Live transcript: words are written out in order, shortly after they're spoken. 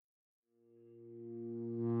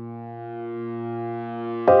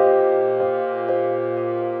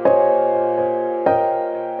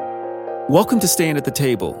Welcome to Staying at the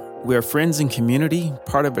Table. We are friends and community,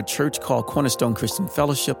 part of a church called Cornerstone Christian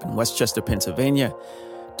Fellowship in Westchester, Pennsylvania.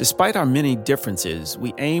 Despite our many differences,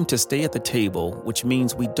 we aim to stay at the table, which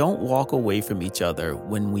means we don't walk away from each other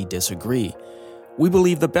when we disagree. We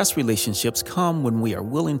believe the best relationships come when we are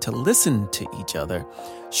willing to listen to each other,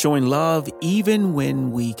 showing love even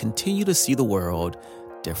when we continue to see the world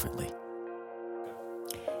differently.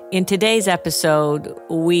 In today's episode,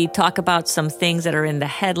 we talk about some things that are in the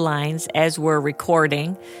headlines as we're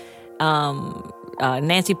recording.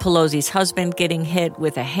 Nancy Pelosi's husband getting hit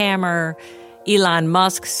with a hammer, Elon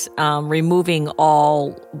Musk's removing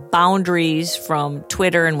all boundaries from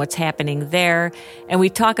Twitter and what's happening there. And we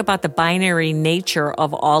talk about the binary nature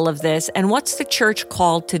of all of this and what's the church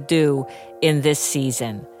called to do in this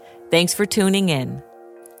season. Thanks for tuning in.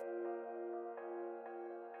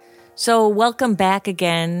 So welcome back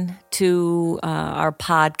again to our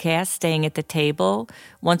podcast, Staying at the Table.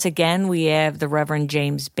 Once again, we have the Reverend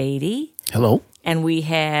James Beatty. Hello. And we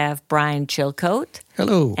have Brian Chilcote.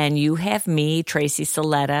 Hello. And you have me, Tracy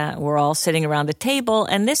Saletta. We're all sitting around the table,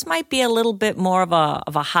 and this might be a little bit more of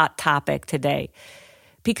a hot topic today.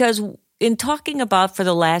 Because in talking about, for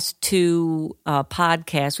the last two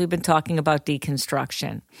podcasts, we've been talking about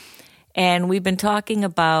deconstruction. And we've been talking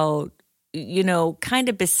about, you know, kind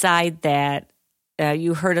of beside that,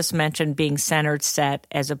 you heard us mention being centered set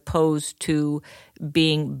as opposed to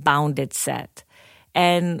being bounded set.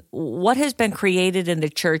 And what has been created in the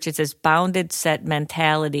church is this bounded set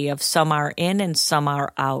mentality of some are in and some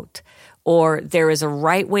are out, or there is a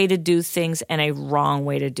right way to do things and a wrong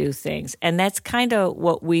way to do things. And that's kind of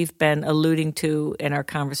what we've been alluding to in our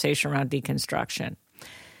conversation around deconstruction.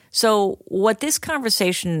 So what this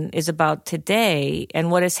conversation is about today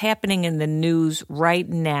and what is happening in the news right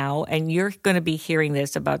now, and you're going to be hearing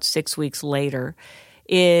this about 6 weeks later,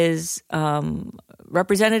 is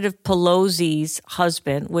Representative Pelosi's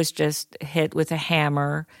husband was just hit with a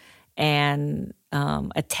hammer and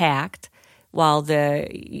attacked while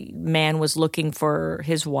the man was looking for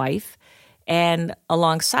his wife. And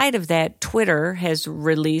alongside of that, Twitter has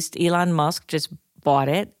released, Elon Musk just bought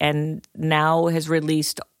it and now has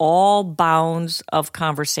released all bounds of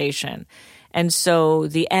conversation. And so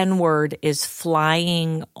the N-word is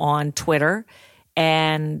flying on Twitter.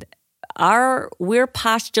 And we're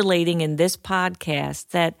postulating in this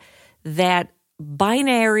podcast that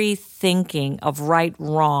binary thinking of right,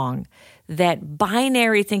 wrong, that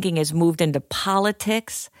binary thinking has moved into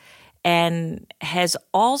politics and has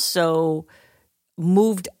also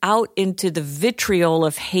moved out into the vitriol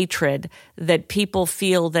of hatred, that people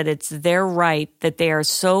feel that it's their right, that they are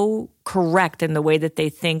so correct in the way that they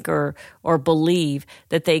think or believe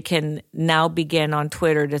that they can now begin on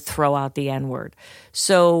Twitter to throw out the N-word.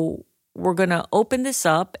 So we're going to open this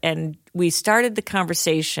up, and we started the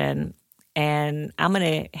conversation, and I'm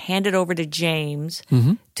going to hand it over to James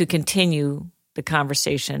to continue the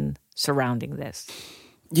conversation surrounding this.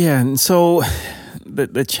 Yeah, and so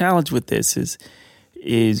the challenge with this is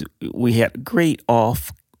we had great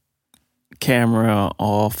off-camera,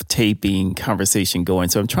 off-taping conversation going.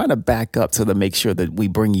 So I'm trying to back up to make sure that we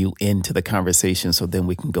bring you into the conversation so then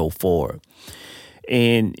we can go forward.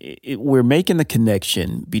 And we're making the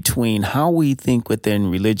connection between how we think within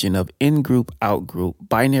religion of in-group, out-group,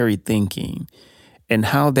 binary thinking, and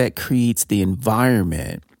how that creates the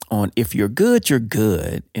environment on if you're good,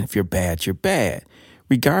 and if you're bad, you're bad,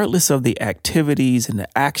 regardless of the activities and the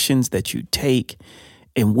actions that you take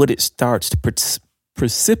and what it starts to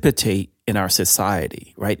precipitate in our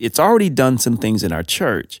society, right? It's already done some things in our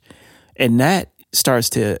church, and that starts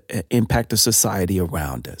to impact the society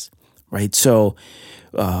around us, right? So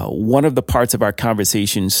one of the parts of our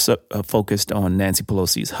conversation focused on Nancy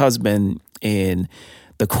Pelosi's husband and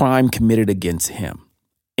the crime committed against him,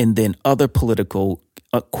 and then other political,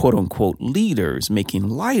 quote unquote, leaders making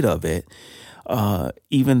light of it,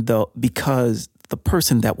 because the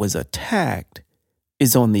person that was attacked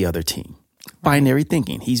is on the other team. Binary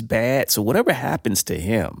thinking. He's bad. So whatever happens to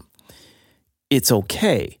him, it's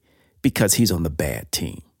okay because he's on the bad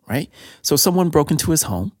team, right? So someone broke into his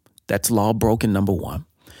home. That's law broken, number one.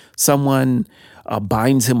 Someone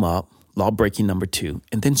binds him up, law breaking, number two,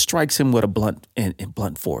 and then strikes him with a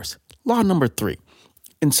blunt force. Law number three.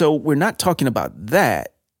 And so we're not talking about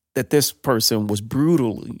that this person was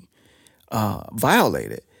brutally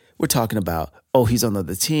violated. We're talking about, he's on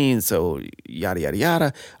the team, so yada, yada,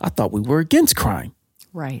 yada. I thought we were against crime.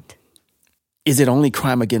 Right. Is it only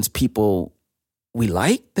crime against people we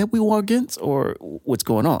like that we war against, or what's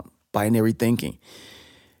going on? Binary thinking.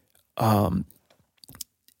 Then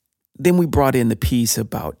we brought in the piece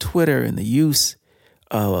about Twitter and the use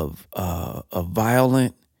of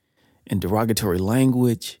violent and derogatory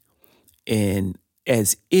language, and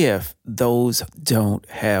as if those don't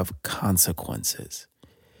have consequences.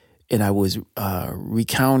 And I was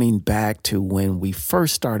recounting back to when we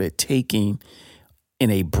first started taking,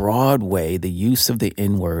 in a broad way, the use of the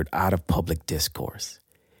N-word out of public discourse.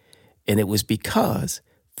 And it was because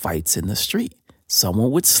fights in the street.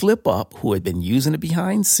 Someone would slip up who had been using it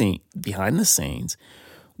behind the scenes,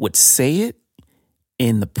 would say it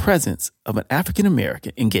in the presence of an African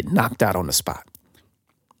American and get knocked out on the spot.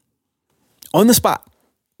 On the spot.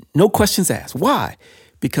 No questions asked. Why?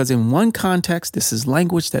 Because in one context, this is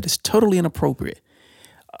language that is totally inappropriate.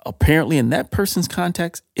 Apparently, in that person's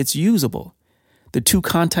context, it's usable. The two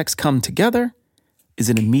contexts come together, is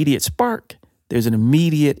an immediate spark. There's an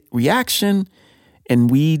immediate reaction.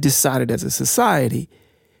 And we decided as a society,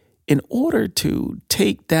 in order to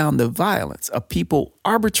take down the violence of people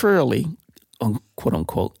arbitrarily, quote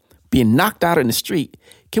unquote, being knocked out in the street,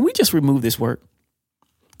 can we just remove this word?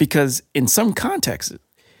 Because in some contexts,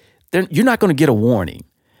 you're not going to get a warning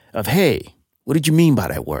of, hey, what did you mean by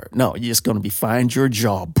that word? No, you're just going to find your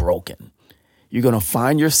jaw broken. You're going to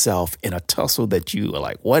find yourself in a tussle that you are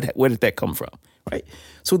like, where did that come from? Right?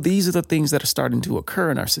 So these are the things that are starting to occur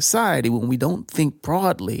in our society when we don't think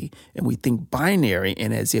broadly and we think binary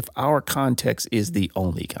and as if our context is the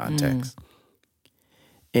only context.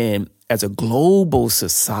 And as a global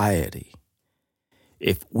society,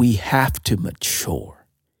 if we have to mature,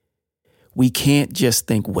 we can't just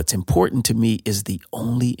think what's important to me is the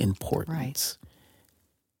only importance. Right.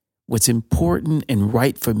 What's important and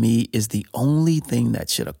right for me is the only thing that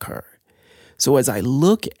should occur. So as I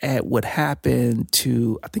look at what happened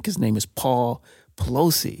to, I think his name is Paul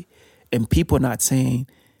Pelosi, and people not saying,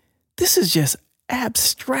 this is just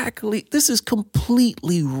abstractly, this is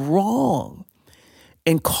completely wrong,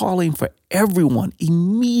 and calling for everyone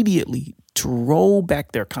immediately to roll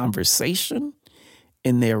back their conversation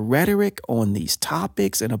and their rhetoric on these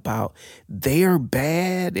topics and about they're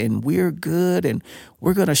bad and we're good and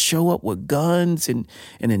we're going to show up with guns and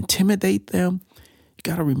intimidate them. You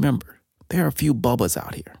got to remember, there are a few bubbas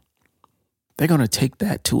out here. They're going to take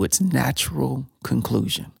that to its natural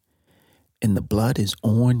conclusion. And the blood is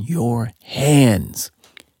on your hands.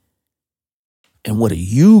 And what are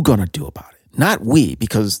you going to do about it? Not we,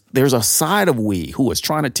 because there's a side of we who is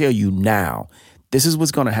trying to tell you now, this is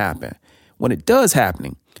what's going to happen. When it does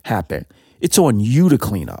happen, it's on you to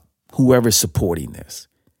clean up. Whoever's supporting this,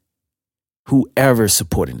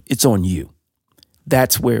 it's on you.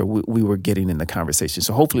 That's where we were getting in the conversation.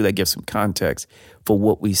 So hopefully that gives some context for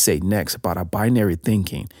what we say next about our binary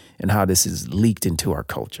thinking and how this is leaked into our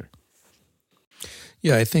culture.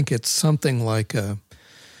 Yeah, I think it's something like, as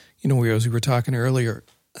we were talking earlier,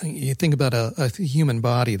 you think about a human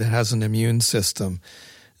body that has an immune system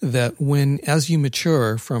that as you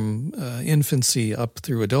mature from infancy up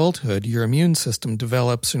through adulthood, your immune system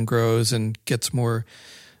develops and grows and gets more,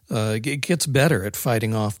 it gets better at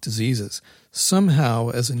fighting off diseases. Somehow,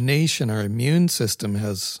 as a nation, our immune system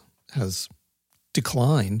has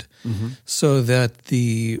declined, so that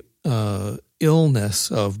the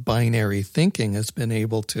illness of binary thinking has been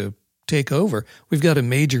able to take over. We've got a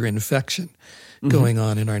major infection going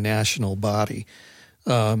on in our national body,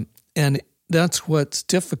 and that's what's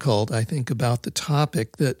difficult, I think, about the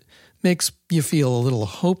topic that makes you feel a little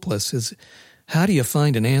hopeless is how do you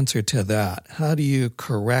find an answer to that? How do you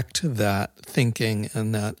correct that thinking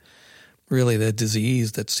and that really the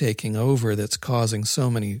disease that's taking over that's causing so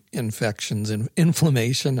many infections and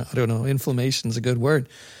inflammation? I don't know, inflammation's a good word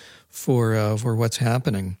for what's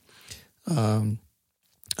happening.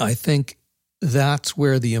 I think that's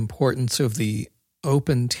where the importance of the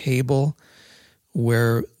open table,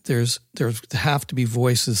 where there's have to be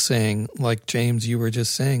voices saying, like James, you were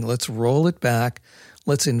just saying, let's roll it back.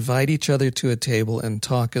 Let's invite each other to a table and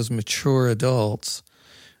talk as mature adults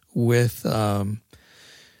with, the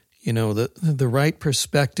right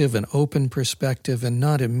perspective, an open perspective, and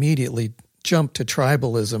not immediately jump to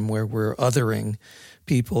tribalism where we're othering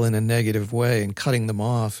people in a negative way and cutting them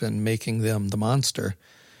off and making them the monster.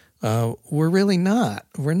 We're really not.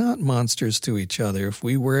 We're not monsters to each other. If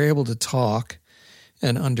we were able to talk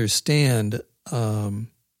and understand,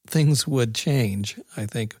 things would change, I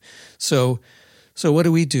think. So what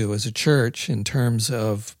do we do as a church in terms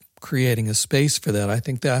of creating a space for that? I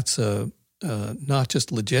think that's not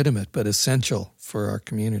just legitimate, but essential for our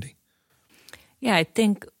community. Yeah, I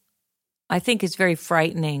think it's very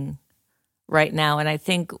frightening right now, and I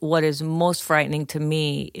think what is most frightening to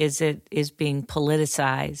me is it is being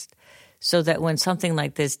politicized, so that when something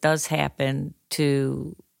like this does happen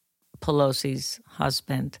to Pelosi's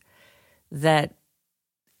husband, that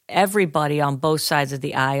everybody on both sides of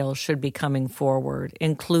the aisle should be coming forward,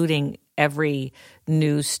 including every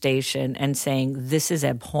news station, and saying this is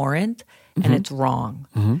abhorrent and it's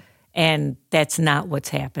wrong. And that's not what's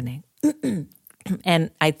happening.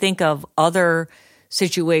 And I think of other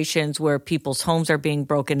situations where people's homes are being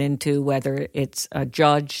broken into, whether it's a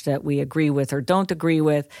judge that we agree with or don't agree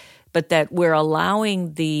with, but that we're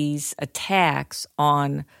allowing these attacks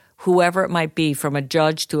on whoever it might be, from a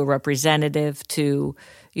judge to a representative to,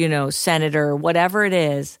 senator, whatever it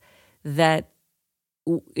is, that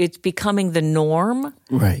it's becoming the norm,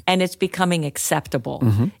 right? And it's becoming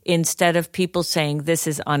acceptable instead of people saying this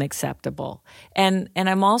is unacceptable. And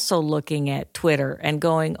I'm also looking at Twitter and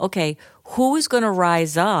going, okay, who is going to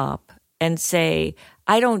rise up and say,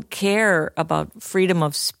 I don't care about freedom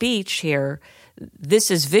of speech here. This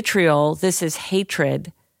is vitriol. This is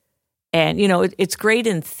hatred. And, it's great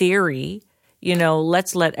in theory,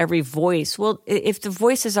 let's let every voice. Well, if the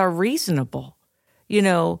voices are reasonable,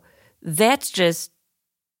 that's just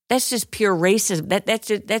pure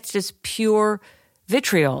racism. That's just pure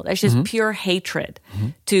vitriol. That's just pure hatred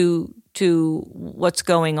to what's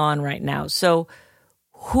going on right now. So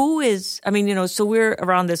so we're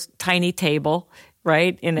around this tiny table,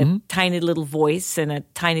 right, in a tiny little voice in a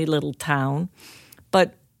tiny little town.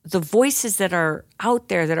 But the voices that are out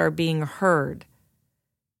there that are being heard,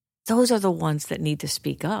 those are the ones that need to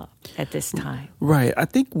speak up at this time. Right. I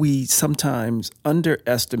think we sometimes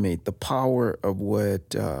underestimate the power of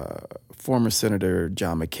what former Senator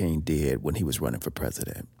John McCain did when he was running for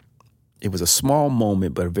president. It was a small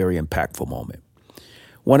moment, but a very impactful moment.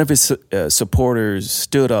 One of his supporters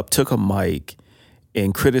stood up, took a mic,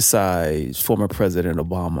 and criticized former President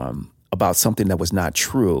Obama about something that was not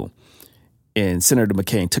true. And Senator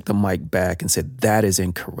McCain took the mic back and said, that is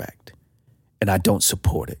incorrect, and I don't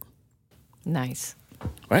support it. Nice.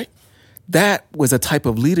 Right? That was a type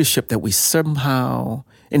of leadership that we somehow,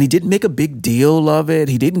 and he didn't make a big deal of it.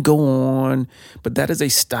 He didn't go on, but that is a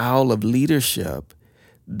style of leadership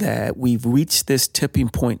that we've reached this tipping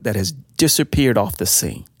point that has disappeared off the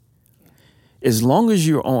scene. As long as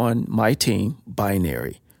you're on my team,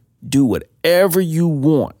 binary, do whatever you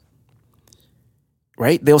want.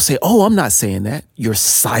 Right? They'll say, oh, I'm not saying that. Your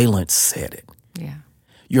silence said it. Yeah.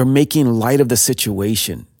 You're making light of the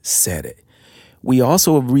situation said it. We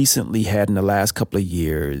also have recently had, in the last couple of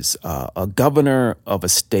years, a governor of a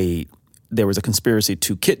state, there was a conspiracy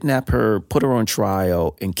to kidnap her, put her on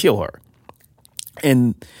trial, and kill her.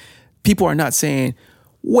 And people are not saying,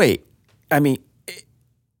 wait,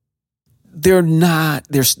 they're not,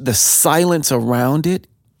 there's the silence around it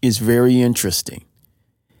is very interesting.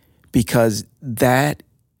 Because the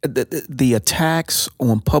attacks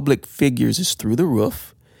on public figures is through the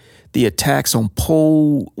roof. The attacks on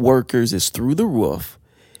poll workers is through the roof.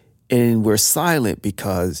 And we're silent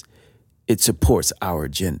because it supports our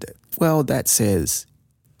agenda. Well, that says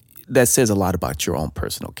a lot about your own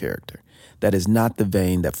personal character. That is not the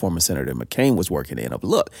vein that former Senator McCain was working in of,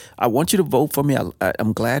 look, I want you to vote for me.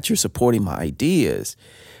 I'm glad you're supporting my ideas.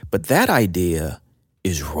 But that idea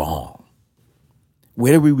is wrong.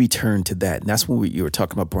 Where do we return to that? And that's when you were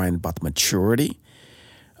talking about, Brian, about the maturity.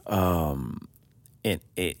 And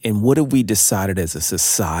what have we decided as a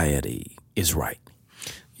society is right?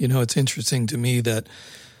 It's interesting to me that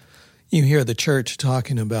you hear the church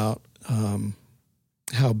talking about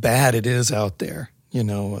how bad it is out there.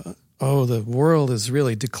 The world is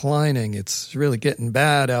really declining. It's really getting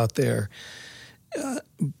bad out there.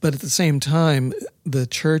 But at the same time, the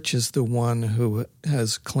church is the one who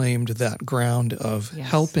has claimed that ground of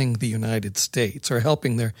helping the United States or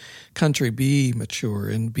helping their country be mature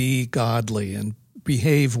and be godly and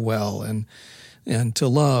behave well and to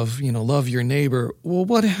love your neighbor. Well,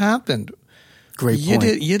 what happened? Great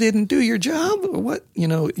point. You didn't do your job? What?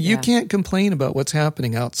 You can't complain about what's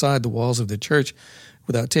happening outside the walls of the church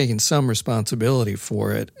without taking some responsibility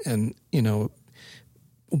for it and,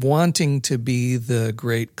 wanting to be the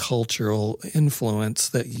great cultural influence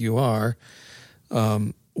that you are.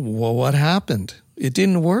 Well, what happened? It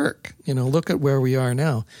didn't work. Look at where we are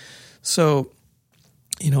now. So,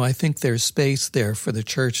 I think there's space there for the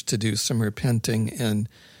church to do some repenting and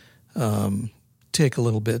take a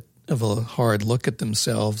little bit of a hard look at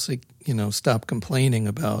themselves, stop complaining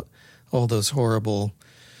about all those horrible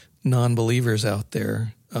non-believers out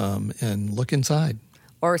there and look inside.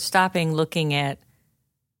 Or stopping looking at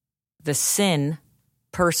the sin,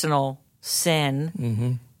 personal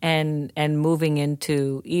sin, and moving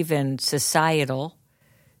into even societal,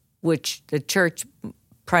 which the church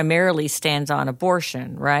primarily stands on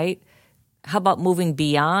abortion, right? How about moving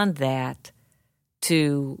beyond that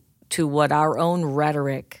to what our own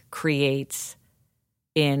rhetoric creates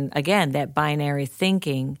in, again, that binary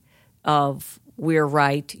thinking of we're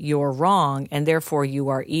right, you're wrong, and therefore you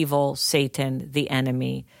are evil, Satan, the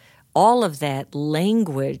enemy. All of that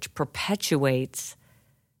language perpetuates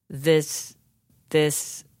this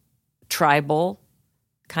tribal,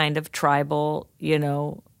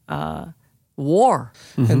 war.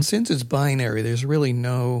 Mm-hmm. And since it's binary, there's really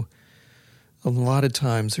a lot of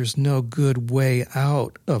times there's no good way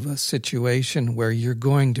out of a situation where you're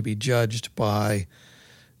going to be judged by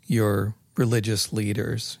your religious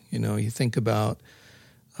leaders. You think about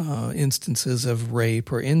instances of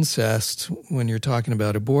rape or incest. When you're talking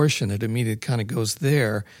about abortion, it immediately kind of goes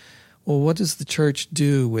there. Well, what does the church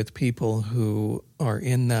do with people who are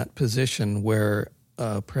in that position where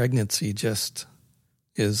pregnancy just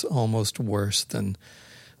is almost worse than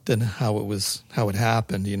how it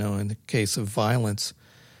happened? In the case of violence,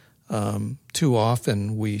 too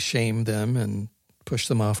often we shame them and push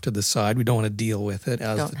them off to the side. We don't want to deal with it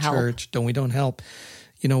as the church. We don't help.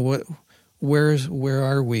 Where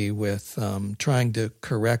are we with trying to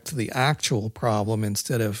correct the actual problem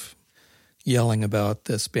instead of yelling about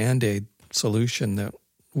this Band-Aid solution that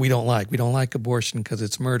we don't like? We don't like abortion because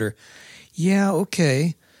it's murder. Yeah,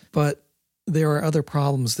 okay, but there are other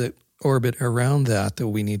problems that orbit around that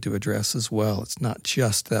we need to address as well. It's not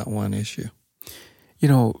just that one issue.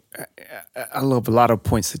 I love a lot of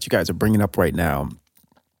points that you guys are bringing up right now.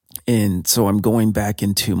 And so I'm going back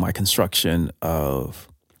into my construction of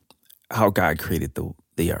how God created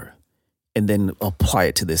the earth and then apply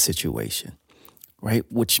it to this situation, right?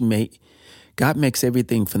 God makes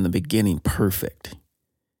everything from the beginning perfect.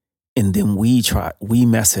 And then we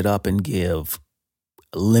mess it up and give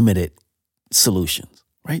limited solutions,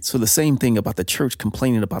 right? So the same thing about the church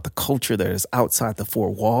complaining about the culture that is outside the four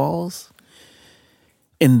walls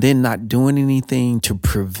and then not doing anything to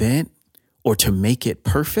prevent or to make it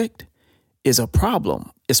perfect is a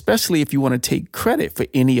problem, especially if you want to take credit for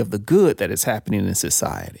any of the good that is happening in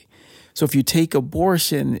society. So if you take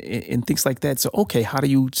abortion and things like that, so okay, how do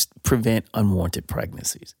you prevent unwanted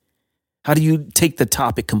pregnancies? How do you take the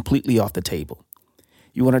topic completely off the table?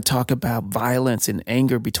 You want to talk about violence and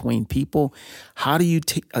anger between people? How do you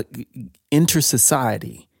enter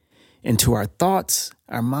society into our thoughts,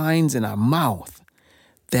 our minds, and our mouth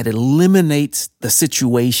that eliminates the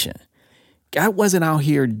situation? God wasn't out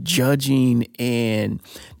here judging and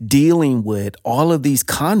dealing with all of these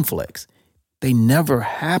conflicts. They never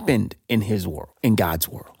happened in his world, in God's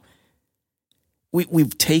world.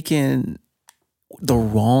 We've taken the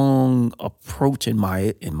wrong approach in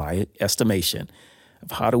my estimation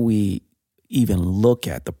of how do we even look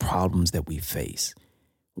at the problems that we face.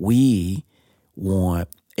 We want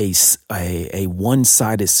a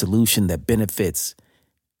one-sided solution that benefits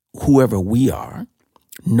whoever we are,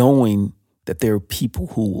 knowing that there are people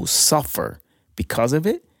who will suffer because of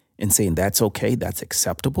it and saying that's okay, that's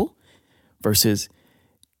acceptable, versus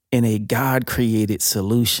in a God-created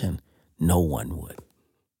solution, no one would.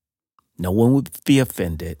 No one would be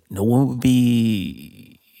offended. No one would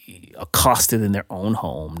be accosted in their own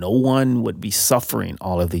home. No one would be suffering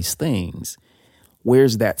all of these things.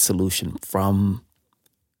 Where's that solution from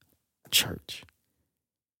church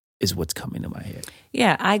is what's coming to my head.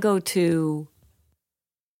 Yeah, I go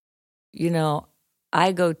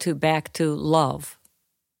back to love,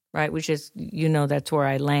 right? Which is, that's where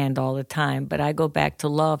I land all the time. But I go back to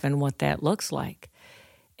love and what that looks like.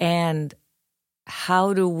 And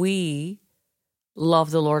how do we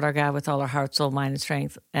love the Lord our God with all our heart, soul, mind, and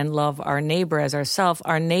strength, and love our neighbor as ourselves,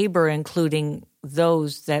 our neighbor including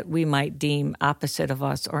those that we might deem opposite of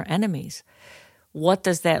us or enemies? What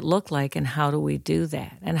does that look like, and how do we do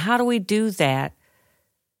that? And how do we do that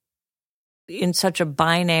in such a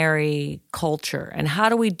binary culture? And how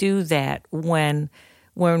do we do that when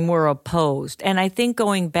we're opposed? And I think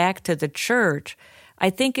going back to the church, I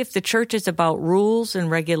think if the church is about rules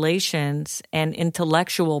and regulations and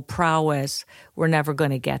intellectual prowess, we're never going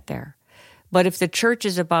to get there. But if the church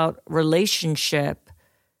is about relationship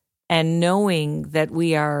and knowing that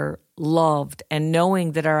we are loved and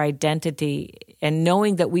knowing that our identity and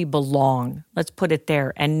knowing that we belong, let's put it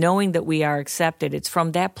there, and knowing that we are accepted, it's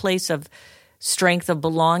from that place of strength of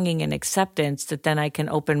belonging and acceptance that then I can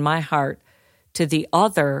open my heart to the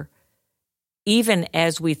other, even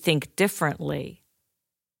as we think differently,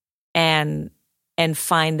 and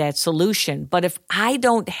find that solution. But if I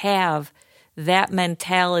don't have that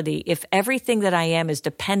mentality, if everything that I am is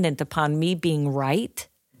dependent upon me being right,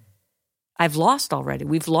 I've lost already.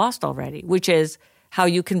 We've lost already, which is how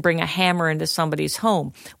you can bring a hammer into somebody's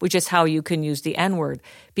home, which is how you can use the N-word,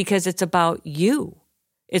 because it's about you.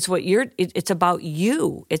 It's about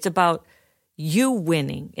you. It's about you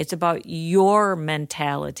winning. It's about your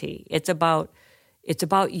mentality. It's about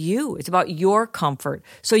you. It's about your comfort.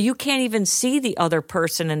 So you can't even see the other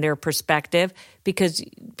person and their perspective because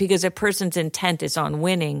a person's intent is on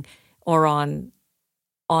winning or on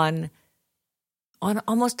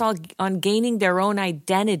gaining their own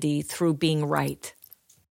identity through being right.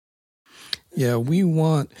 Yeah, we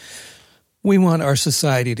want our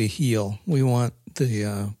society to heal. We want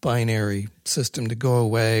the binary system to go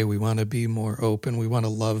away. We want to be more open. We want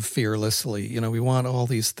to love fearlessly. We want all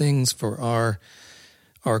these things for our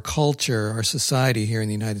culture, our society here in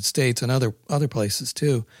the United States and other places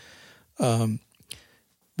too. But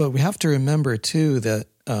we have to remember too that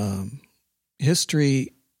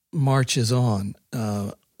history marches on.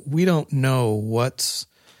 We don't know what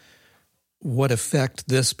effect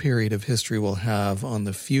this period of history will have on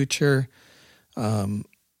the future.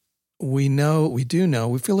 We do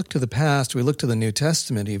know, if we look to the past, we look to the New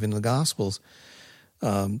Testament, even the Gospels,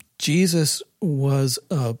 Jesus was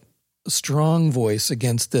a strong voice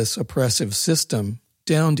against this oppressive system,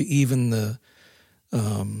 down to even the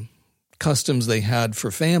customs they had for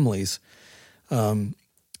families. And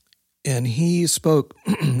he spoke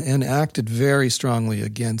and acted very strongly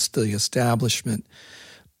against the establishment,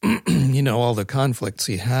 all the conflicts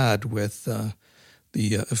he had with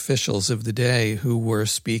the officials of the day who were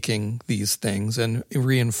speaking these things and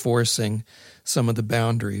reinforcing some of the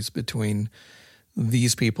boundaries between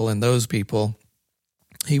these people and those people.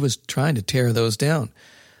 He was trying to tear those down.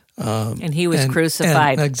 And he was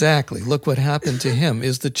crucified. Exactly. Look what happened to him.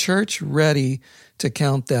 Is the church ready to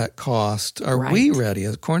count that cost? Are we ready,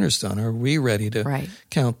 as Cornerstone, are we ready to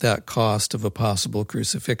count that cost of a possible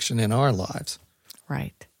crucifixion in our lives?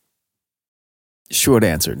 Right. Short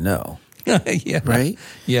answer, no. Yeah. Right?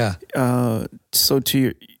 Yeah. So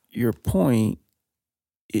to your point,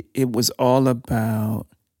 it was all about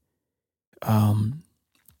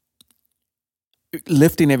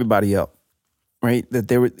lifting everybody up, right?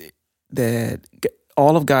 That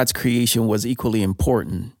all of God's creation was equally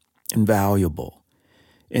important and valuable.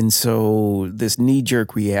 And so this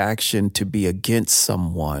knee-jerk reaction to be against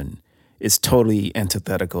someone is totally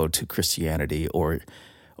antithetical to Christianity or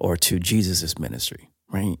to Jesus's ministry,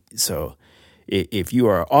 right? So if you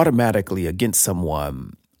are automatically against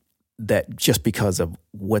someone that just because of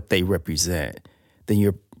what they represent, then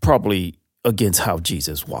you're probably against how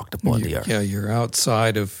Jesus walked upon the earth. Yeah, you're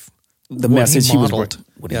outside of the message he modeled.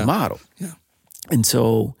 He modeled. Yeah. And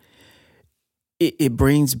so it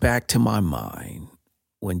brings back to my mind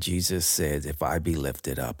when Jesus says, if I be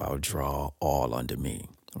lifted up, I'll draw all unto me,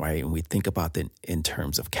 right? And we think about that in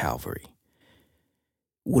terms of Calvary.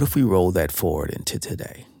 What if we roll that forward into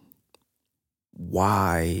today?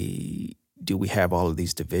 Why do we have all of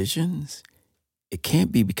these divisions? It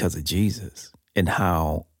can't be because of Jesus and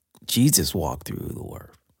how Jesus walked through the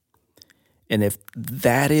earth. And if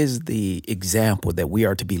that is the example that we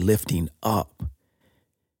are to be lifting up,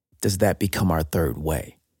 does that become our third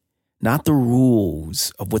way? Not the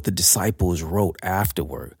rules of what the disciples wrote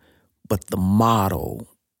afterward, but the model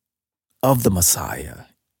of the Messiah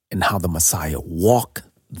and how the Messiah walked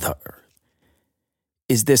the earth.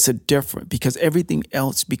 Is this a different? Because everything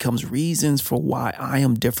else becomes reasons for why I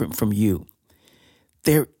am different from you.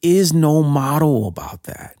 There is no model about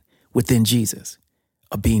that within Jesus,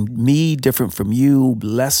 of being me different from you,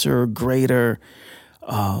 lesser, greater,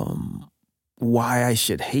 why I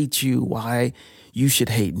should hate you, why you should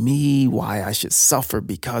hate me, why I should suffer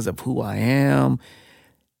because of who I am.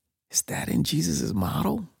 Is that in Jesus's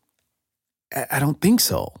model? I don't think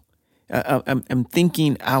so. I'm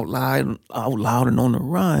thinking out loud and on the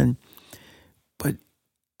run. But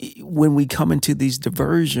when we come into these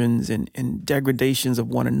diversions and degradations of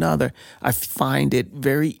one another, I find it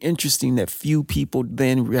very interesting that few people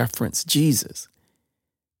then reference Jesus.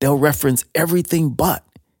 They'll reference everything but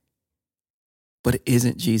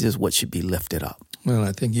isn't Jesus what should be lifted up? Well,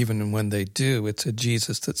 I think even when they do, it's a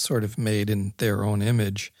Jesus that's sort of made in their own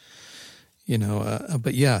image,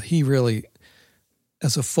 but yeah, he really,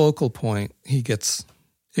 as a focal point, he gets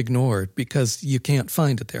ignored because you can't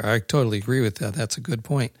find it there. I totally agree with that. That's a good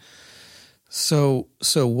point. So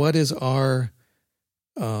what is our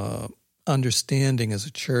understanding as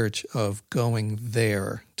a church of going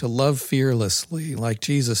there, to love fearlessly like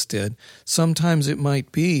Jesus did? Sometimes it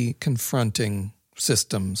might be confronting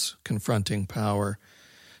systems, confronting power,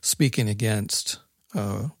 speaking against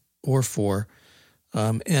or for.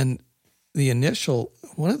 And the initial,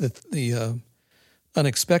 one of the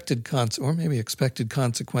unexpected or maybe expected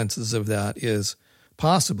consequences of that is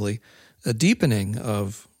possibly a deepening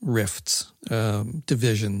of rifts,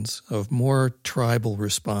 divisions, of more tribal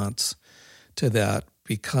response to that,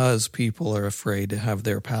 because people are afraid to have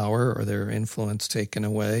their power or their influence taken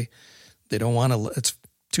away. They don't want to, it's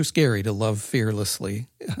too scary to love fearlessly.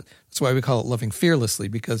 That's why we call it loving fearlessly,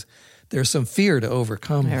 because there's some fear to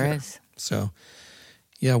overcome. There is. So,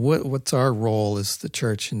 yeah, what's our role as the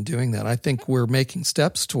church in doing that? I think we're making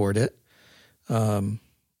steps toward it. And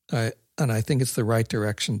I think it's the right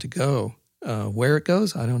direction to go. Where it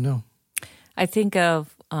goes, I don't know. I think the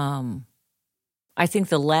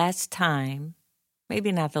last time,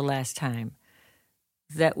 maybe not the last time,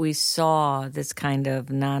 that we saw this kind of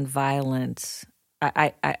nonviolence,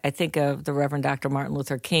 I think of the Reverend Dr. Martin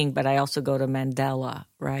Luther King, but I also go to Mandela,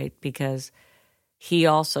 right? Because he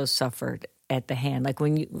also suffered at the hand. Like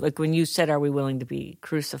when you said, are we willing to be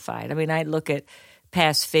crucified? I mean, I look at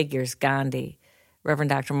past figures, Gandhi, Reverend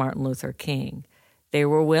Dr. Martin Luther King. They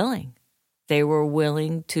were willing. They were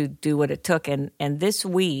willing to do what it took. And this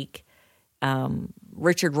week,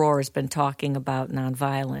 Richard Rohr has been talking about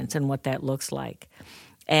nonviolence and what that looks like.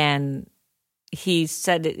 And he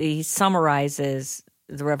said he summarizes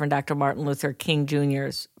the Reverend Dr. Martin Luther King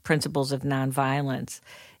Jr.'s principles of nonviolence.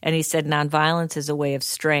 And he said nonviolence is a way of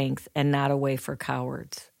strength and not a way for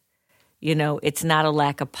cowards. You know, it's not a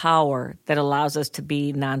lack of power that allows us to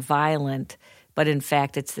be nonviolent, but in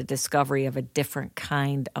fact, it's the discovery of a different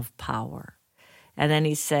kind of power. And then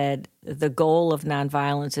he said, the goal of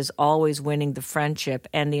nonviolence is always winning the friendship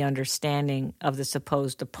and the understanding of the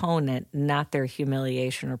supposed opponent, not their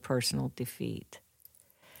humiliation or personal defeat.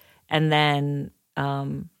 And then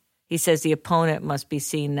he says the opponent must be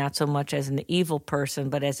seen not so much as an evil person,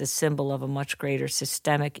 but as a symbol of a much greater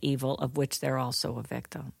systemic evil of which they're also a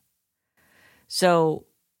victim. So,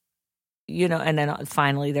 you know, and then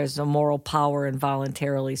finally, there's a moral power in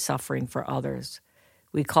voluntarily suffering for others.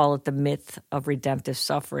 We call it the myth of redemptive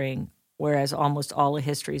suffering, whereas almost all of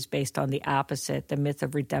history is based on the opposite, the myth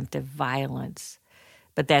of redemptive violence.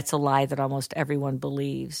 But that's a lie that almost everyone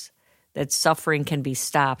believes, that suffering can be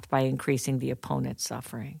stopped by increasing the opponent's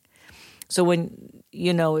suffering. So when,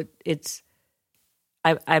 you know,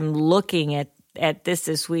 I'm looking at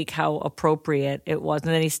this week, how appropriate it was.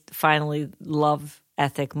 And then finally, love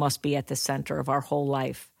ethic must be at the center of our whole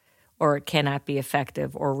life, or it cannot be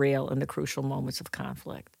effective or real in the crucial moments of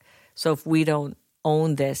conflict. So if we don't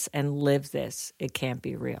own this and live this, it can't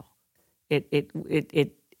be real. It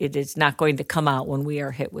is not going to come out when we are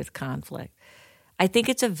hit with conflict. I think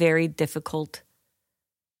it's a very difficult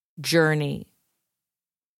journey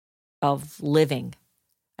of living.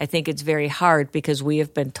 I think it's very hard because we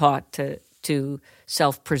have been taught to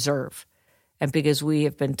self-preserve, and because we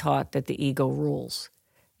have been taught that the ego rules.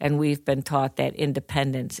 And we've been taught that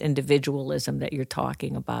independence, individualism that you're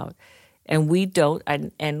talking about. And we don't,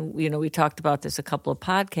 and you know, we talked about this a couple of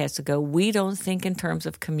podcasts ago, we don't think in terms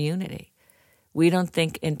of community. We don't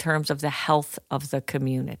think in terms of the health of the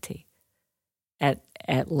community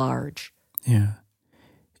at large. Yeah.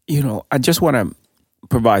 You know, I just want to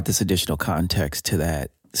provide this additional context to that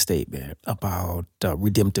statement about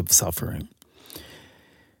redemptive suffering.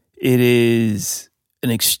 It is an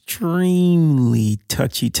extremely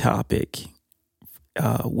touchy topic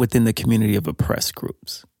within the community of oppressed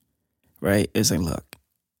groups, right? It's like, look,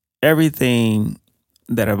 everything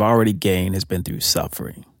that I've already gained has been through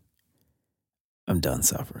suffering. I'm done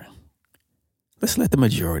suffering. Let's let the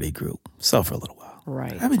majority group suffer a little while.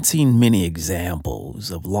 Right. I haven't seen many examples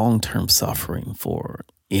of long-term suffering for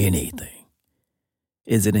anything.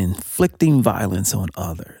 Is it inflicting violence on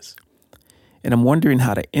others? And I'm wondering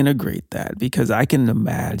how to integrate that, because I can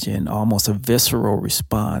imagine almost a visceral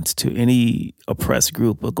response to any oppressed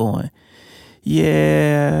group of going,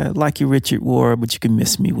 yeah, like you, Richard Rohr, but you can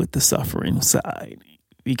miss me with the suffering side.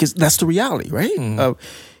 Because that's the reality, right? Mm.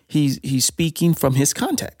 He's speaking from his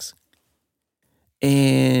context.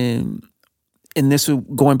 And this was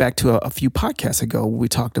going back to a few podcasts ago, we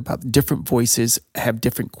talked about different voices have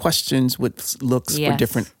different questions with looks for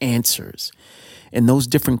different answers. And those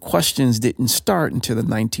different questions didn't start until the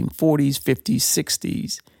 1940s, 50s,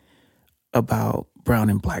 60s about brown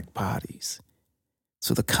and black bodies.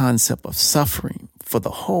 So the concept of suffering for the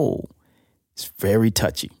whole is very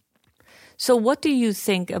touchy. So what do you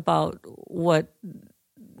think about what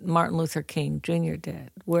Martin Luther King Jr.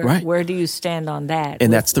 did? Where do you stand on that?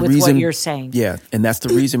 And that's the reason what you're saying. Yeah, and that's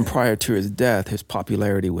the reason prior to his death, his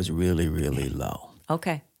popularity was really, really low.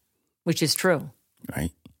 Okay, which is true.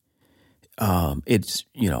 Right. It's,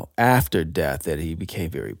 you know, after death that he became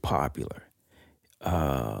very popular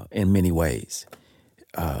in many ways.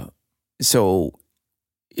 So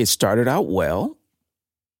it started out well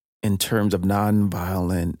in terms of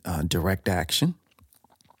nonviolent direct action.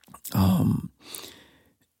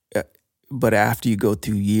 But after you go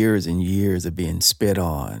through years and years of being spit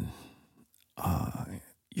on,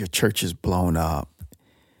 your church is blown up,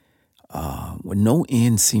 with no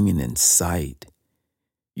end seeming in sight,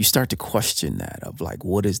 you start to question that of like,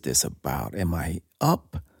 what is this about? Am I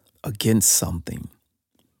up against something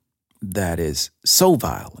that is so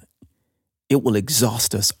violent, it will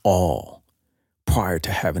exhaust us all prior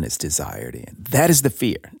to having its desired end? That is the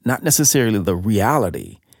fear, not necessarily the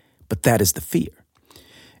reality, but that is the fear.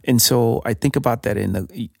 And so I think about that in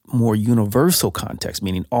the more universal context,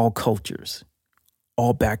 meaning all cultures,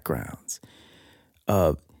 all backgrounds.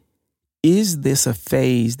 Is this a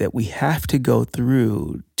phase that we have to go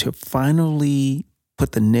through to finally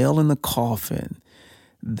put the nail in the coffin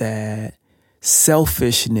that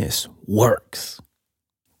selfishness works?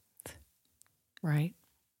 Right.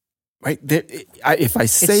 Right. If I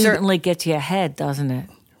say it certainly gets you ahead, doesn't it?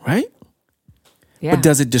 Right. Yeah. But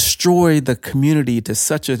does it destroy the community to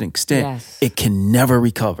such an extent it can never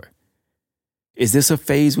recover? Is this a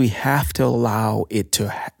phase we have to allow it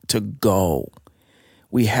to go?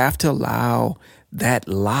 We have to allow that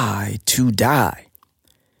lie to die,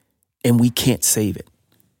 and we can't save it.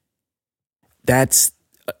 That's,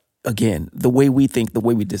 again, the way we think, the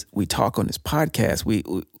way we talk on this podcast. We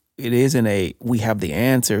have the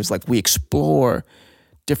answers. Like, we explore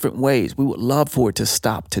different ways. We would love for it to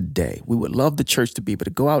stop today. We would love the church to be able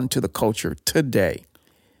to go out into the culture today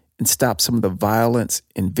and stop some of the violence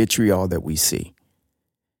and vitriol that we see.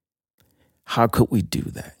 How could we do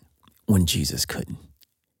that when Jesus couldn't?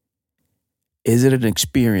 Is it an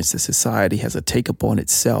experience that society has to take upon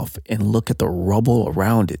itself and look at the rubble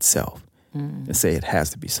around itself and say it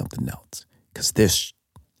has to be something else? Because this,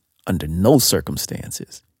 under no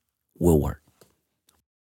circumstances, will work.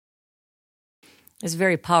 It's a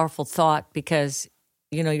very powerful thought because,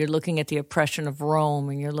 you're looking at the oppression of Rome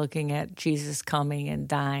and you're looking at Jesus coming and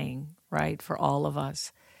dying, right, for all of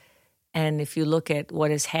us. And if you look at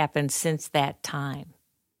what has happened since that time,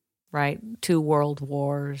 right, 2 world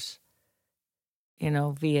wars,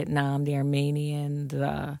 Vietnam, the Armenian,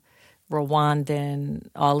 the Rwandan,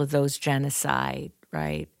 all of those genocide,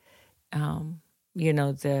 right?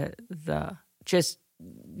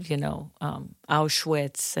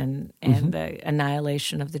 Auschwitz and the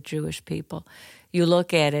annihilation of the Jewish people. You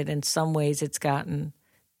look at it, in some ways it's gotten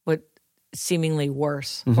what seemingly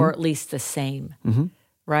worse, or at least the same,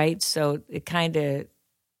 right? So it kind of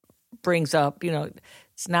brings up,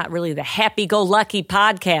 it's not really the happy-go-lucky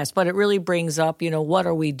podcast, but it really brings up, what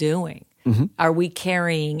are we doing? Are we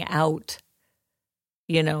carrying out,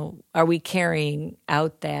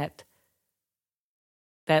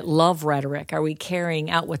 that love rhetoric? Are we carrying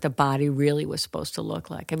out what the body really was supposed to look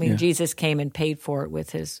like? I mean, Jesus came and paid for it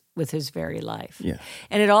with his very life. Yeah.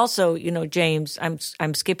 And it also, James,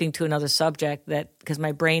 I'm skipping to another subject because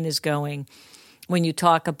my brain is going when you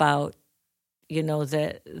talk about,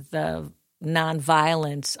 the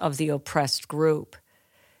nonviolence of the oppressed group.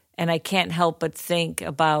 And I can't help but think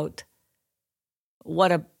about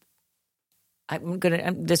I'm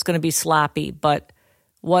just going to be sloppy, but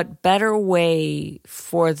what better way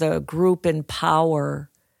for the group in power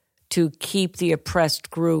to keep the oppressed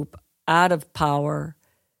group out of power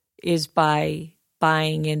is by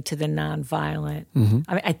buying into the nonviolent. I mean,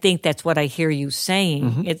 I think that's what I hear you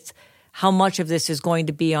saying. It's how much of this is going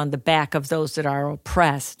to be on the back of those that are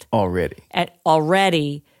oppressed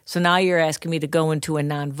already. So now you're asking me to go into a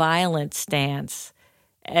nonviolent stance,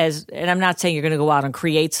 and I'm not saying you're going to go out and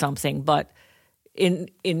create something, but in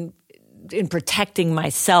protecting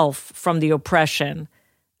myself from the oppression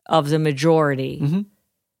of the majority.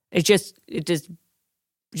 It's just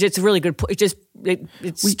really good.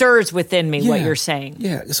 It stirs within me what you're saying.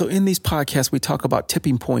 Yeah. So in these podcasts, we talk about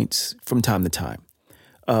tipping points from time to time.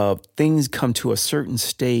 Things come to a certain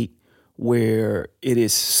state where it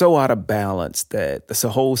is so out of balance that the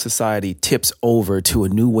whole society tips over to a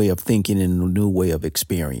new way of thinking and a new way of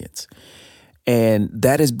experience. And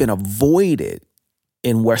that has been avoided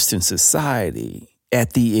in Western society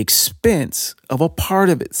at the expense of a part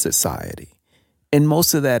of its society. And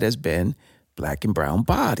most of that has been Black and brown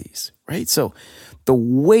bodies, right? So the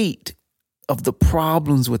weight of the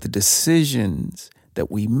problems with the decisions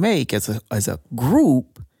that we make as a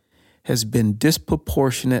group has been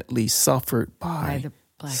disproportionately suffered by the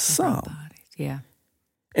Black some. And brown bodies. Yeah.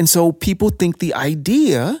 And so people think the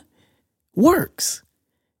idea works,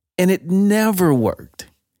 and it never worked.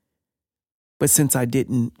 But since I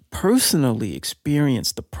didn't personally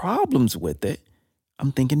experience the problems with it,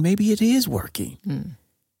 I'm thinking maybe it is working.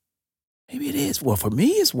 Maybe it is. Well, for me,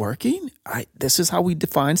 it's working. This is how we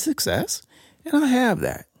define success, and I have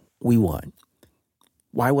that. We won.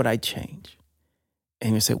 Why would I change?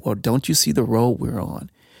 And you say, well, don't you see the road we're on?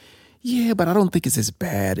 Yeah, but I don't think it's as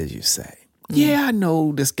bad as you say. Yeah, I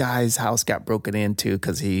know this guy's house got broken into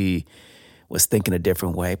because he was thinking a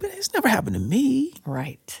different way, but it's never happened to me.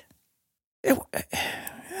 Right.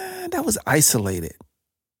 That was isolated.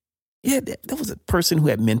 Yeah, that was a person who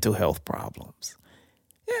had mental health problems.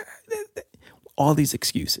 Yeah, all these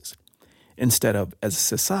excuses. Instead of, as a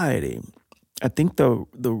society, I think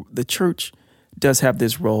the church does have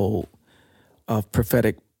this role of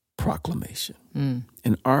prophetic proclamation.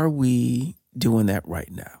 And are we doing that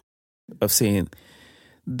right now? Of saying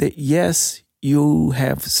that, yes, you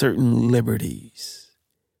have certain liberties,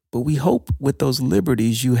 but we hope with those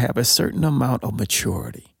liberties you have a certain amount of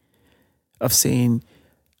maturity of saying,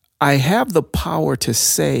 I have the power to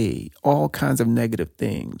say all kinds of negative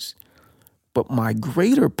things, but my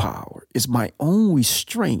greater power is my own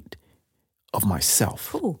restraint of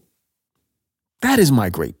myself. Ooh. That is my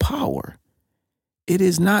great power. It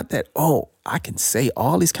is not that, I can say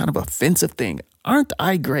all these kind of offensive things. Aren't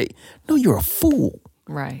I great? No, you're a fool.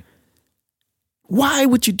 Right. Why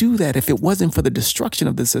would you do that if it wasn't for the destruction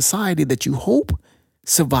of the society that you hope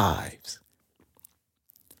survives?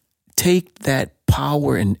 Take that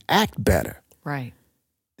power and act better. Right.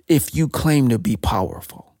 If you claim to be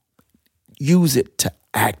powerful, use it to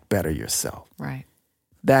act better yourself. Right.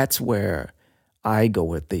 That's where I go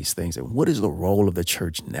with these things. And what is the role of the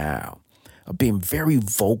church now? Of being very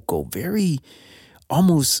vocal, very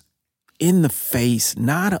almost in the face,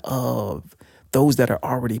 not of those that are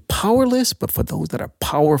already powerless, but for those that are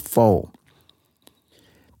powerful.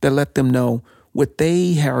 That let them know what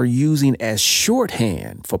they are using as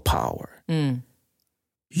shorthand for power.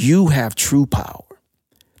 You have true power.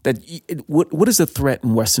 That what is the threat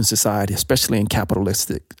in Western society, especially in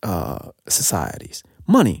capitalistic societies?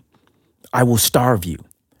 Money. I will starve you.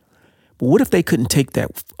 But what if they couldn't take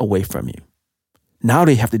that away from you? Now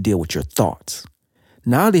they have to deal with your thoughts.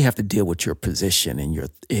 Now they have to deal with your position and your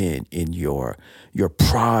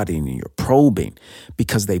prodding and your probing,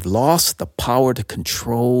 because they've lost the power to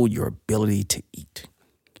control your ability to eat.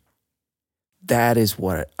 That is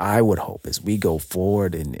what I would hope as we go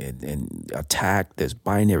forward and attack this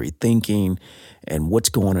binary thinking and what's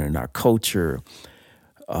going on in our culture.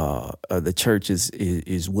 The church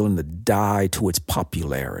is willing to die to its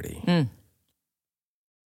popularity. I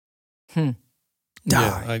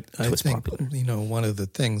think, one of the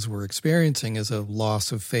things we're experiencing is a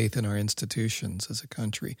loss of faith in our institutions as a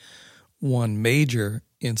country. One major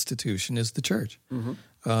institution is the church.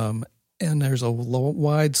 And there's a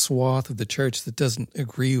wide swath of the church that doesn't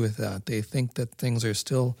agree with that. They think that things are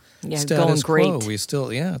still status quo. Great. It's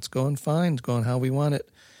going fine. It's going how we want it.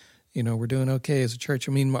 We're doing okay as a church.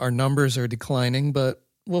 I mean, our numbers are declining, but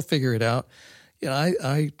we'll figure it out.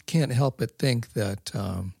 I can't help but think that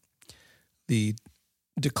the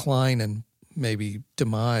decline and maybe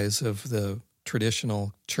demise of the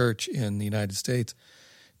traditional church in the United States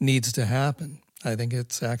needs to happen. I think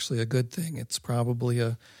it's actually a good thing. It's probably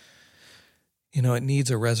it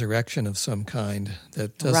needs a resurrection of some kind.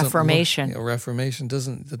 That doesn't Reformation. Reformation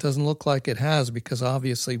doesn't look like it has, because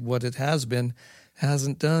obviously what it has been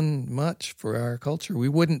hasn't done much for our culture. We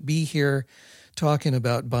wouldn't be here talking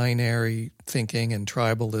about binary thinking and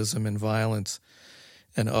tribalism and violence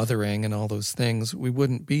and othering and all those things. We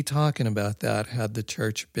wouldn't be talking about that had the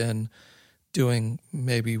church been doing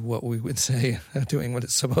maybe what we would say, doing what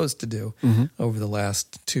it's supposed to do over the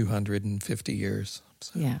last 250 years.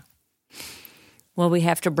 So. Yeah. Well, we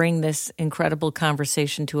have to bring this incredible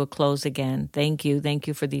conversation to a close again. Thank you. Thank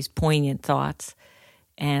you for these poignant thoughts.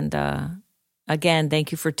 And again,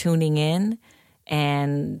 thank you for tuning in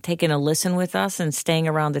and taking a listen with us and staying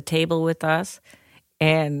around the table with us.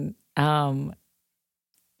 And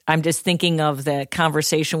I'm just thinking of the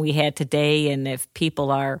conversation we had today, and if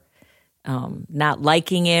people are not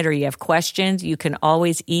liking it or you have questions, you can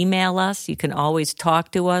always email us. You can always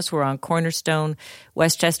talk to us. We're on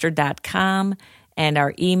cornerstonewestchester.com, and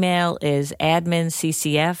our email is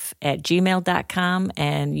adminccf@gmail.com,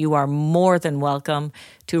 and you are more than welcome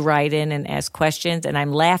to write in and ask questions. And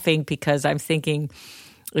I'm laughing because I'm thinking,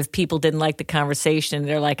 if people didn't like the conversation,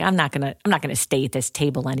 they're like, I'm not gonna stay at this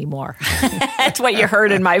table anymore. That's what you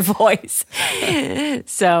heard in my voice.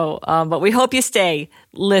 So, but we hope you stay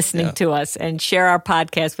listening to us and share our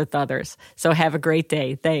podcast with others. So have a great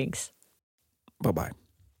day. Thanks. Bye-bye.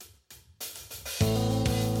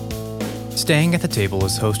 Staying at the Table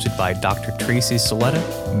is hosted by Dr. Tracy Saletta,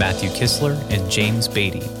 Matthew Kistler, and James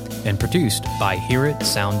Beatty, and produced by Hear It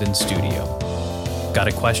Sound and Studio. Got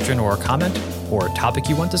a question or a comment or a topic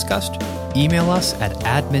you want discussed? Email us at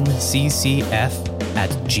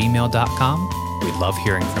adminccf@gmail.com. We love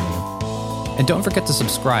hearing from you. And don't forget to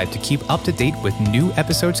subscribe to keep up to date with new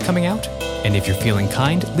episodes coming out. And if you're feeling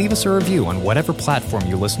kind, leave us a review on whatever platform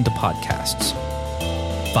you listen to podcasts.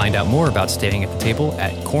 Find out more about Staying at the Table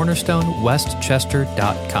at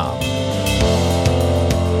cornerstonewestchester.com.